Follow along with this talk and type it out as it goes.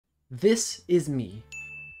This is me,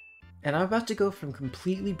 and I'm about to go from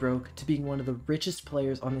completely broke to being one of the richest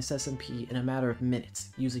players on this SMP in a matter of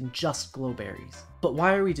minutes, using just glowberries. But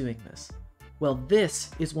why are we doing this? Well, this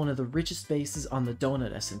is one of the richest bases on the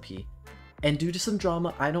Donut SMP, and due to some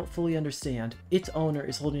drama I don't fully understand, its owner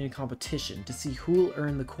is holding a competition to see who will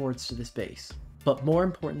earn the coords to this base. But more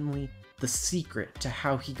importantly, the secret to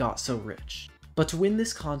how he got so rich. But to win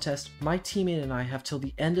this contest, my teammate and I have till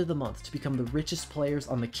the end of the month to become the richest players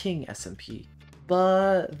on the King SMP.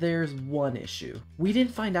 But there's one issue. We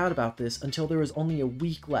didn't find out about this until there was only a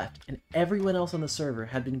week left and everyone else on the server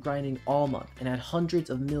had been grinding all month and had hundreds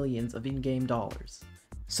of millions of in-game dollars.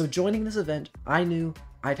 So joining this event, I knew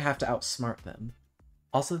I'd have to outsmart them.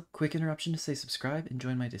 Also, quick interruption to say subscribe and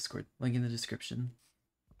join my Discord, link in the description.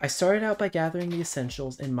 I started out by gathering the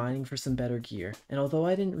essentials and mining for some better gear, and although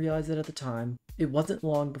I didn't realize it at the time, it wasn't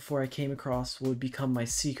long before I came across what would become my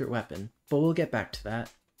secret weapon, but we'll get back to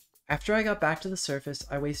that. After I got back to the surface,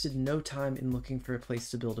 I wasted no time in looking for a place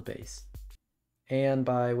to build a base. And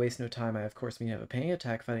by waste no time, I of course mean have a panic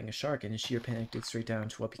attack fighting a shark and a sheer panic dig straight down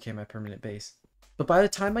to what became my permanent base. But by the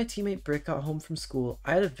time my teammate Brick got home from school,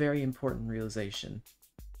 I had a very important realization.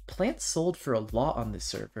 Plants sold for a lot on this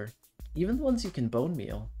server, even the ones you can bone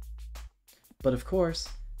meal. But of course,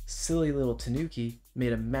 silly little tanoookie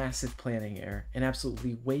made a massive planning error and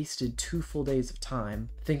absolutely wasted 2 full days of time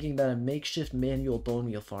thinking that a makeshift manual bone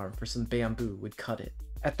meal farm for some bamboo would cut it.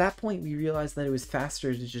 At that point we realized that it was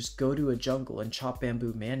faster to just go to a jungle and chop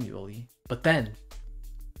bamboo manually. But then,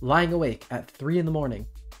 lying awake at 3 in the morning,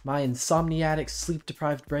 my insomniatic,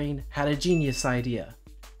 sleep-deprived brain had a genius idea.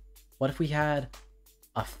 What if we had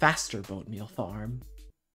a faster bone meal farm?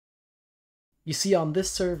 You see, on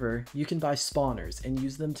this server, you can buy spawners and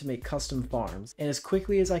use them to make custom farms, and as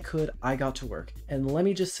quickly as I could, I got to work. And let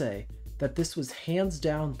me just say that this was hands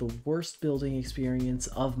down the worst building experience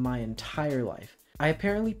of my entire life. I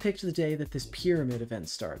apparently picked the day that this pyramid event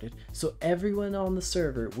started, so everyone on the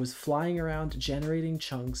server was flying around generating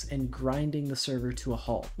chunks and grinding the server to a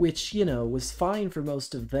halt, which, you know, was fine for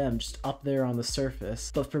most of them just up there on the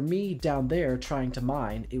surface, but for me down there trying to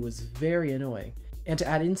mine, it was very annoying. And to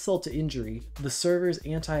add insult to injury, the server's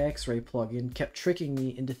anti-X-ray plugin kept tricking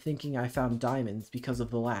me into thinking I found diamonds because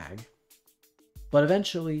of the lag. But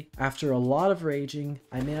eventually, after a lot of raging,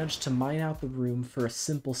 I managed to mine out the room for a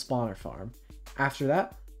simple spawner farm. After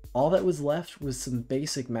that, all that was left was some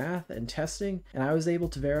basic math and testing, and I was able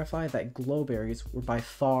to verify that glowberries were by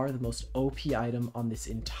far the most OP item on this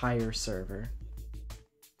entire server.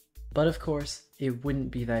 But of course, it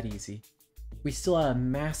wouldn't be that easy. We still had a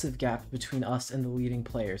massive gap between us and the leading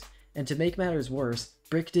players, and to make matters worse,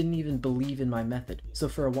 Brick didn't even believe in my method, so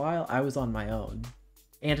for a while I was on my own.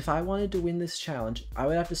 And if I wanted to win this challenge, I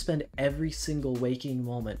would have to spend every single waking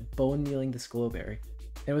moment bone mealing this glowberry.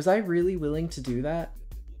 And was I really willing to do that?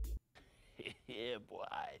 Yeah, boy.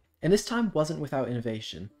 And this time wasn't without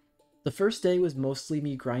innovation. The first day was mostly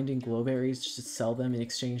me grinding glowberries just to sell them in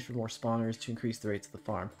exchange for more spawners to increase the rates of the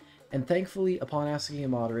farm. And thankfully, upon asking a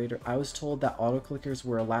moderator, I was told that auto-clickers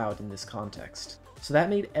were allowed in this context. So that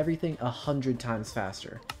made everything 100 times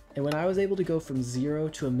faster. And when I was able to go from 0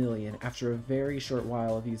 to 1,000,000 after a very short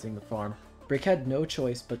while of using the farm, Brick had no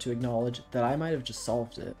choice but to acknowledge that I might have just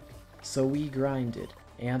solved it. So we grinded,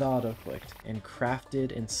 and auto-clicked, and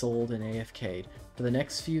crafted and sold and AFK'd for the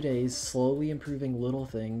next few days, slowly improving little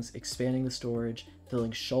things, expanding the storage,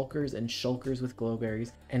 filling shulkers and shulkers with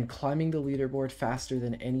glowberries, and climbing the leaderboard faster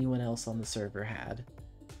than anyone else on the server had.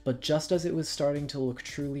 But just as it was starting to look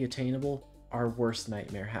truly attainable, our worst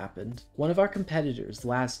nightmare happened. One of our competitors,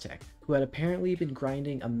 Laztech, who had apparently been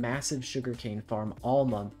grinding a massive sugarcane farm all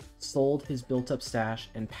month, sold his built-up stash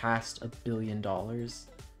and passed $1 billion.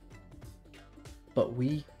 But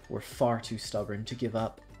we were far too stubborn to give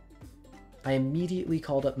up. I immediately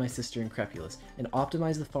called up my sister Increpulous and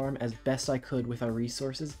optimized the farm as best I could with our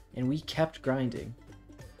resources, and we kept grinding.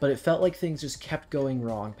 But it felt like things just kept going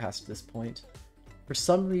wrong past this point. For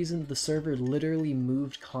some reason, the server literally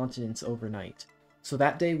moved continents overnight. So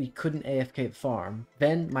that day we couldn't AFK the farm.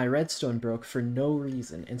 Then my redstone broke for no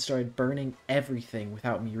reason and started burning everything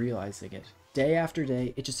without me realizing it. Day after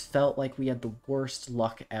day, it just felt like we had the worst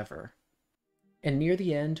luck ever. And near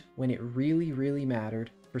the end, when it really mattered,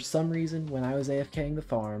 for some reason when I was AFKing the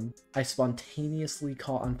farm, I spontaneously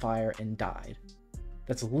caught on fire and died.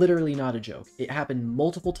 That's literally not a joke. It happened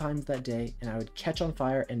multiple times that day, and I would catch on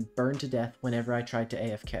fire and burn to death whenever I tried to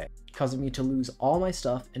AFK, causing me to lose all my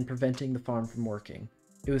stuff and preventing the farm from working.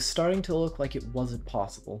 It was starting to look like it wasn't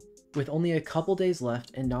possible. With only a couple days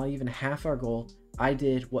left and not even half our goal, I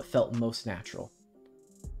did what felt most natural.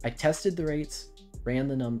 I tested the rates, ran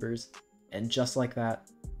the numbers, and just like that,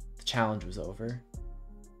 the challenge was over.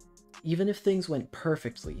 Even if things went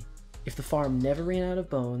perfectly, if the farm never ran out of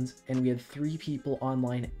bones and we had 3 people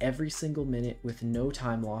online every single minute with no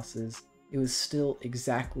time losses, it was still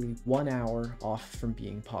exactly 1 hour off from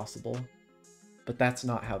being possible. But that's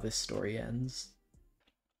not how this story ends.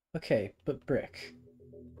 Okay, but Brick.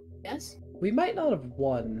 Yes? We might not have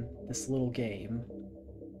won this little game,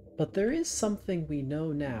 but there is something we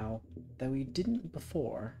know now that we didn't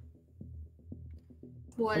before.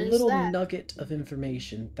 What A is little that? nugget of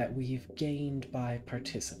information that we've gained by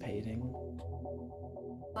participating.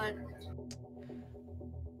 What?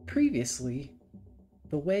 Previously,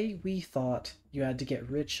 the way we thought you had to get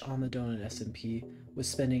rich on the donut SMP was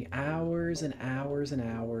spending hours and hours and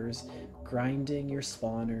hours grinding your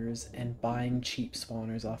spawners and buying cheap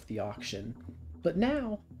spawners off the auction. But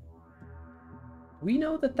now, we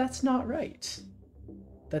know that that's not right.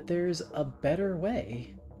 That there's a better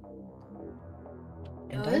way.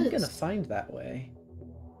 And I'm gonna find that way.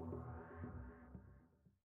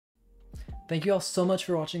 Thank you all so much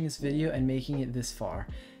for watching this video and making it this far.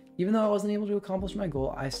 Even though I wasn't able to accomplish my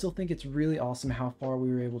goal, I still think it's really awesome how far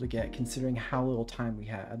we were able to get considering how little time we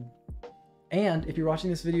had. And if you're watching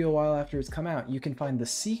this video a while after it's come out, you can find the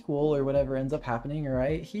sequel or whatever ends up happening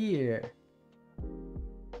right here.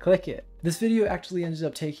 Click it. This video actually ended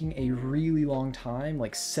up taking a really long time,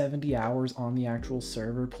 like 70 hours on the actual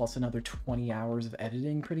server plus another 20 hours of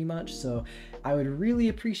editing pretty much, so I would really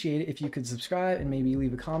appreciate it if you could subscribe and maybe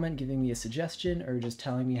leave a comment giving me a suggestion or just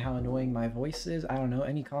telling me how annoying my voice is. I don't know,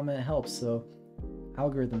 any comment helps, so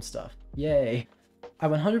algorithm stuff. Yay! I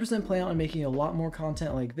 100% plan on making a lot more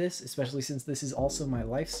content like this, especially since this is also my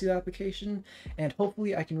lifesteal application, and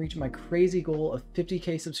hopefully I can reach my crazy goal of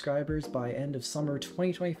 50k subscribers by end of summer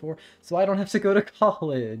 2024 so I don't have to go to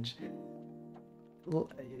college.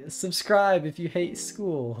 Subscribe if you hate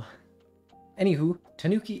school. Anywho,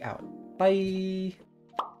 tanoookie out. Bye!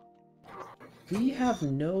 We have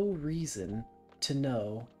no reason to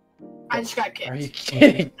know. I just got kicked. Are you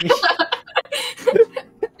kidding me?